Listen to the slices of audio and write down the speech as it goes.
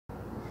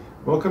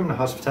Welcome to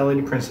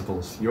Hospitality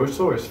Principles, your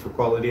source for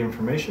quality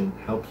information,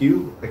 help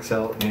you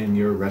excel in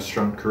your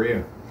restaurant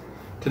career.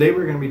 Today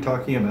we're going to be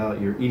talking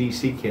about your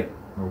EDC kit,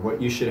 or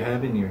what you should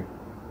have in your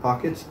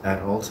pockets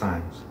at all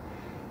times.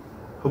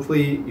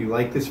 Hopefully you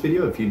like this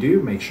video. If you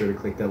do, make sure to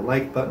click that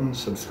like button,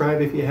 subscribe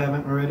if you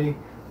haven't already,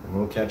 and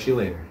we'll catch you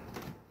later.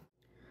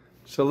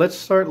 So let's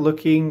start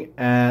looking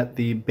at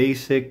the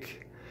basic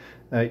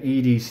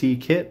EDC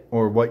kit,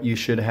 or what you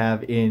should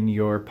have in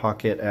your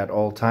pocket at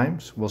all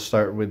times. We'll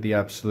start with the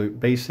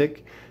absolute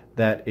basic.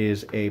 That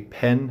is a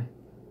pen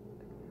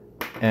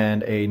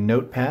and a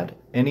notepad.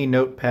 Any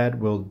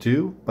notepad will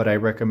do, but I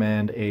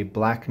recommend a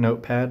black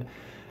notepad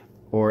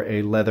or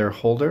a leather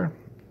holder.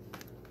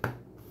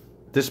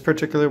 This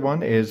particular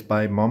one is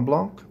by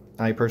Montblanc.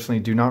 I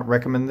personally do not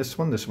recommend this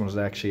one. This one was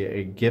actually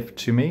a gift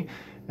to me,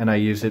 and I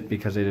use it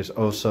because it is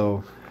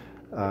also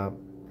a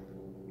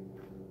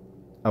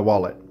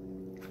wallet.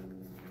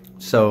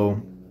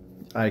 So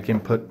I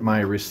can put my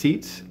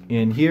receipts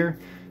in here,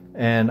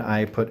 and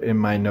I put in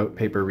my note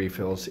paper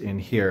refills in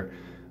here.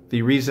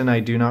 The reason I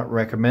do not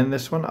recommend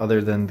this one,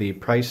 other than the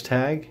price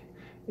tag,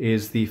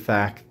 is the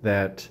fact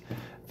that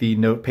the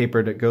note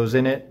paper that goes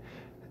in it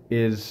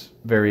is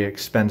very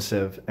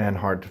expensive and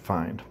hard to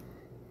find.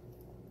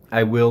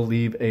 I will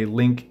leave a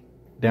link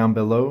down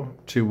below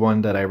to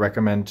one that I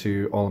recommend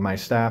to all of my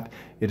staff.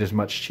 It is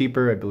much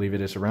cheaper. I believe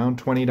it is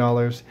around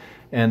 $20,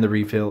 and the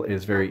refill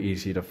is very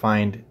easy to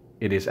find.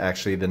 It is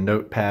actually the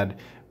notepad,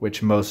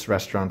 which most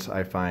restaurants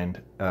I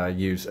find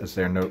use as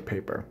their note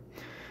paper.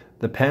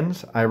 The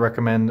pens, I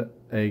recommend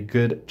a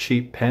good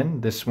cheap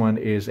pen. This one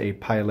is a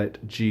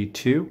Pilot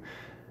G2.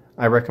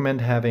 I recommend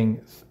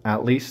having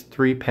at least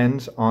 3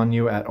 pens on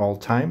you at all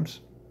times.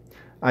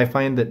 I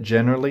find that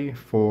generally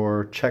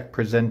for check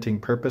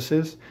presenting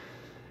purposes,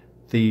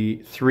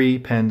 the 3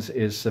 pens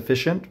is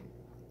sufficient.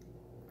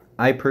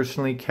 I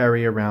personally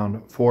carry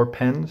around 4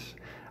 pens.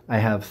 I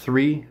have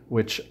 3,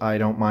 which I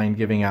don't mind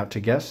giving out to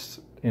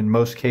guests. In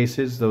most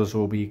cases, those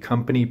will be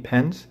company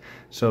pens.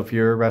 So if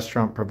your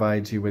restaurant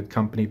provides you with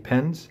company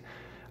pens,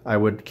 I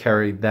would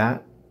carry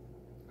that,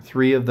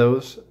 3 of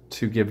those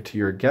to give to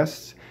your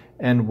guests,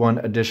 and 1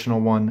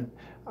 additional one.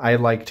 I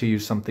like to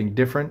use something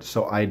different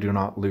so I do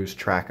not lose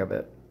track of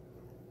it.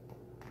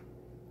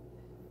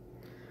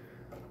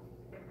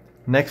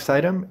 Next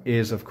item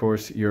is, of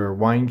course, your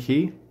wine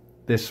key.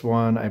 This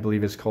one I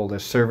believe is called a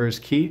server's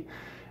key.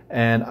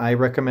 And I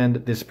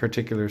recommend this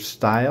particular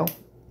style,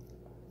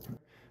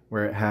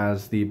 where it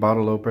has the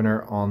bottle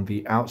opener on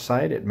the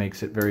outside. It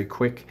makes it very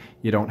quick.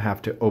 You don't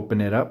have to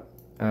open it up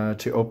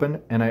to open.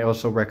 And I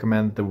also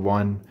recommend the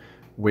one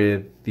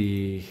with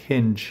the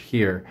hinge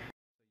here.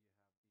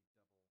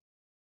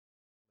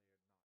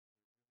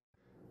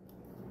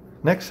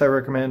 Next, I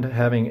recommend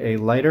having a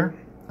lighter.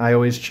 I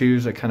always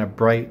choose a kind of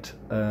bright,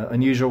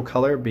 unusual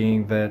color,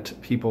 being that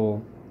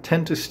people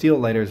tend to steal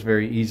lighters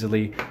very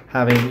easily.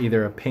 Having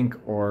either a pink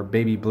or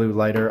baby blue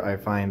lighter, I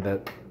find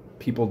that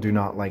people do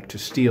not like to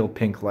steal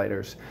pink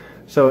lighters.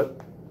 So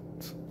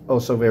it's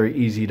also very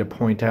easy to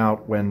point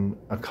out when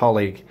a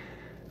colleague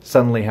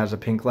suddenly has a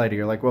pink lighter.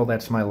 You're like, well,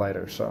 that's my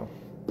lighter, so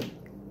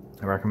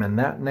I recommend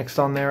that. Next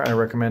on there, I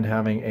recommend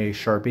having a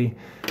Sharpie.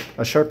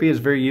 A Sharpie is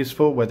very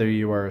useful whether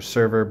you are a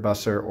server,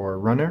 busser, or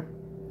runner.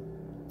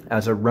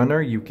 As a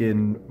runner, you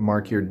can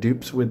mark your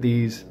dupes with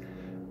these.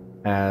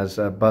 As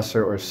a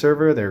busser or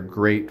server, they're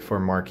great for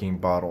marking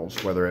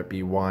bottles, whether it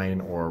be wine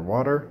or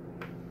water.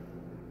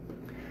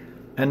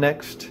 And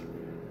next,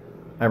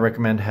 I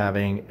recommend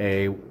having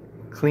a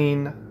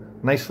clean,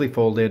 nicely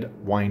folded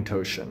wine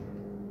toshin.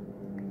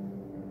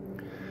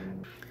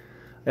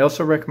 I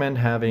also recommend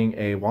having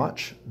a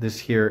watch. This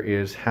here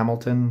is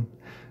Hamilton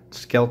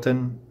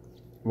Skelton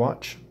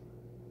watch.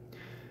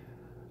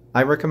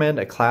 I recommend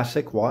a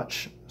classic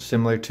watch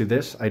similar to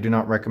this. I do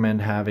not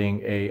recommend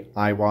having a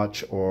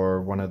iWatch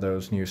or one of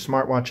those new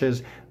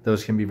smartwatches.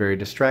 Those can be very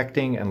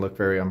distracting and look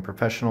very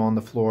unprofessional on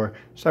the floor,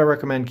 so I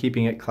recommend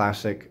keeping it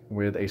classic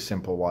with a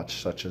simple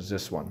watch such as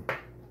this one.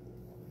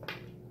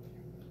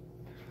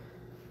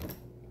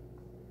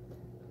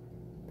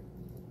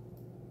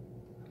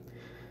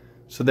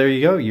 So there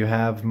you go. You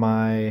have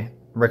my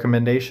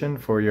recommendation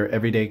for your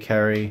everyday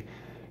carry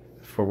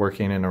for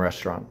working in a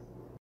restaurant.